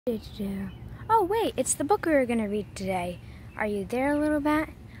Oh wait, it's the book we were gonna read today. Are you there, little bat?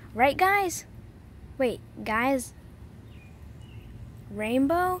 Right, guys? Wait, guys?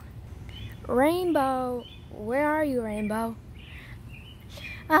 Rainbow? Rainbow, where are you, Rainbow?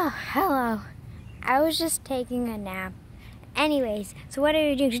 Oh, hello. I was just taking a nap. Anyways, so what are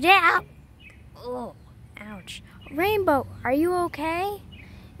you doing today? Ow! Oh, ouch. Rainbow, are you okay?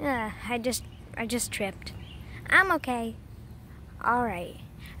 I just tripped. I'm okay. Alright.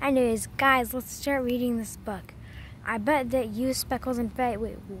 Anyways, guys, let's start reading this book. I bet that you, Speckles, and Faye...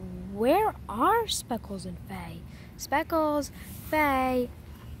 Wait, where are Speckles and Faye? Speckles, Faye,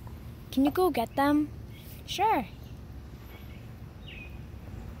 can you go get them? Sure.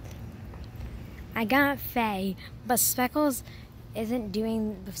 I got Faye, but Speckles isn't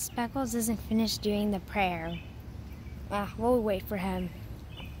finished doing the prayer. We'll wait for him.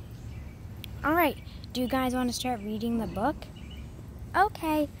 Alright, do you guys want to start reading the book?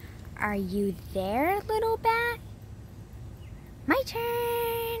 Okay, are you there, little bat? My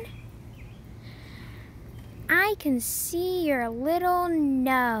turn. I can see your little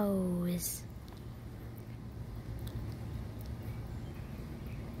nose.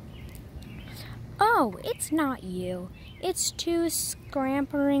 Oh, it's not you. It's two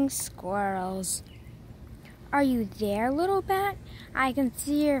scampering squirrels. Are you there, little bat? I can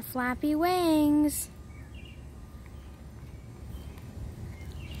see your flappy wings.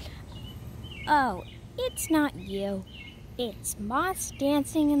 Oh, it's not you. It's moths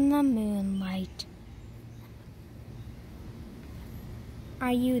dancing in the moonlight.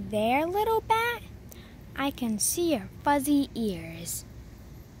 Are you there, little bat? I can see your fuzzy ears.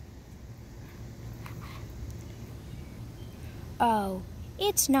 Oh,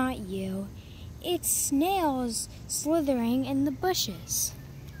 it's not you. It's snails slithering in the bushes.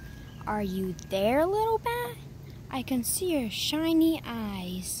 Are you there, little bat? I can see your shiny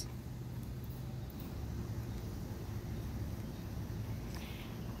eyes.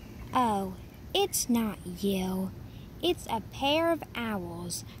 Oh, it's not you. It's a pair of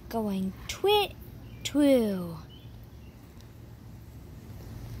owls going twit-twoo.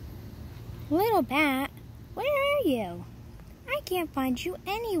 Little bat, where are you? I can't find you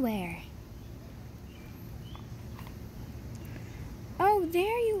anywhere. Oh,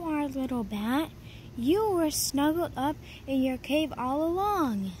 there you are, little bat. You were snuggled up in your cave all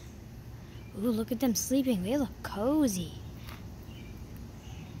along. Ooh, look at them sleeping. They look cozy.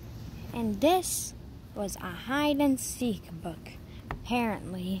 And this was a hide-and-seek book,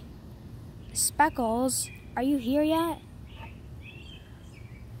 apparently. Speckles, are you here yet?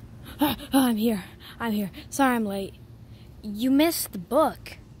 I'm here. Sorry I'm late. You missed the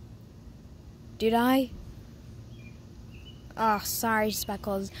book. Did I? Oh, sorry,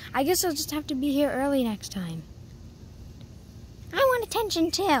 Speckles. I guess I'll just have to be here early next time. I want attention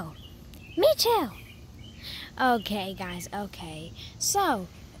too. Me too. Okay, guys, okay. So,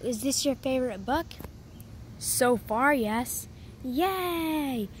 is this your favorite book? So far, yes.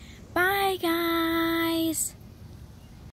 Yay! Bye, guys!